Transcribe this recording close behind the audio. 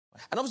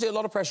And obviously a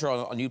lot of pressure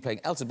on you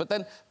playing Elton, but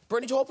then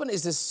Bernie Taupin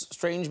is this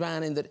strange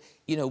man in that,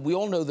 you know, we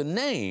all know the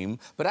name,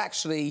 but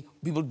actually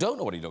people don't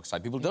know what he looks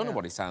like, people don't know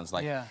what he sounds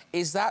like. Yeah.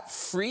 Is that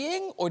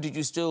freeing, or did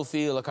you still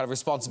feel a kind of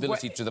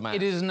responsibility to the man?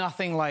 It is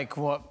nothing like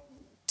what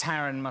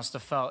Taron must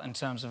have felt in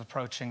terms of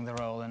approaching the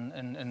role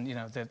and you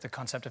know, the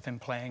concept of him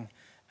playing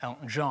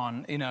Elton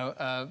John. You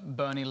know,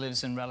 Bernie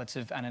lives in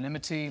relative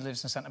anonymity,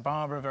 lives in Santa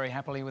Barbara very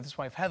happily with his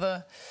wife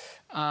Heather,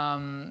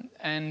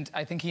 and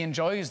I think he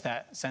enjoys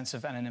that sense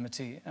of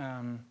anonymity.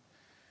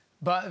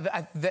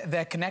 But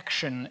their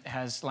connection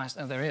has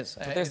lasted. There is.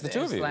 There's the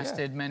two of you.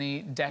 Lasted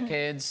many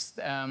decades.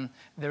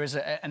 There is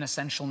an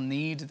essential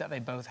need that they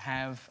both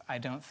have. I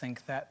don't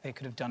think that they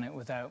could have done it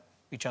without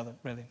each other,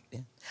 really. Yeah.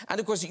 And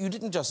of course, you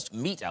didn't just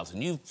meet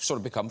Elton. You've sort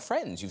of become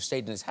friends. You've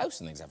stayed in his house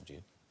and things, haven't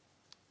you?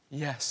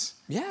 Yes.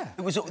 Yeah.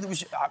 It was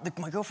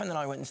my girlfriend and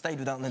I went and stayed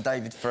with Elton and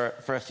David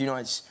for a few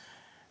nights,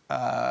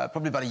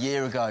 probably about a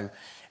year ago,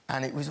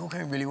 and it was all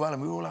going really well,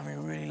 and we were all having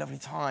a really lovely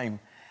time.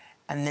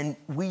 And then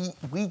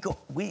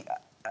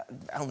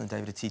Elton and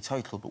David are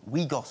teetotal, but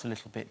we got a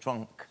little bit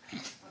drunk.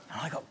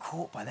 And I got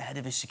caught by the head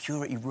of his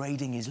security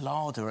raiding his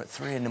larder at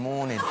 3 in the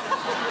morning.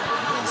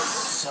 It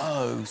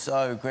was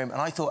so grim. And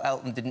I thought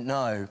Elton didn't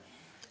know.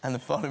 And the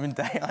following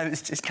day, I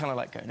was just kind of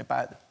like going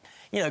about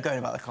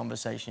the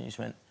conversation. He just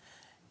went,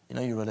 you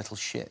know, you're a little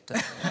shit, don't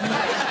you?